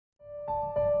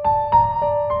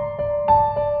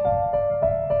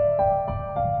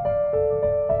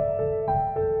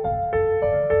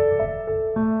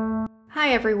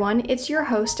Hi everyone, it's your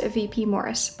host, VP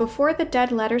Morris. Before the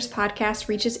Dead Letters podcast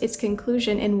reaches its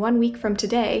conclusion in 1 week from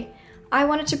today, I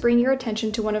wanted to bring your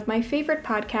attention to one of my favorite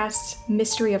podcasts,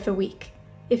 Mystery of the Week.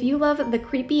 If you love the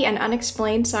creepy and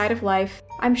unexplained side of life,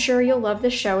 I'm sure you'll love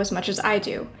this show as much as I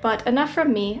do. But enough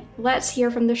from me, let's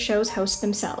hear from the show's hosts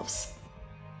themselves.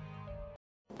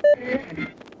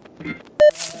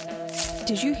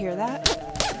 Did you hear that?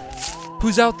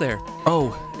 Who's out there?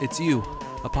 Oh, it's you,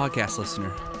 a podcast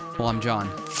listener. Well, I'm John.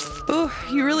 Ooh,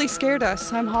 you really scared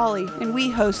us. I'm Holly, and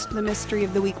we host the Mystery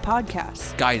of the Week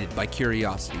podcast. Guided by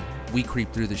curiosity, we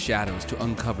creep through the shadows to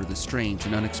uncover the strange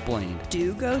and unexplained.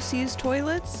 Do ghosts use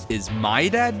toilets? Is my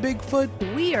dad Bigfoot?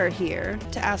 We are here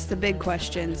to ask the big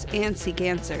questions and seek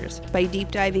answers by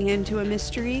deep diving into a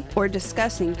mystery or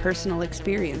discussing personal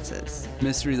experiences.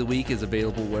 Mystery of the Week is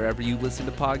available wherever you listen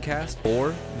to podcasts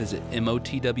or visit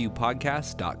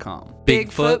motwpodcast.com.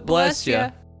 Bigfoot bless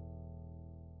ya!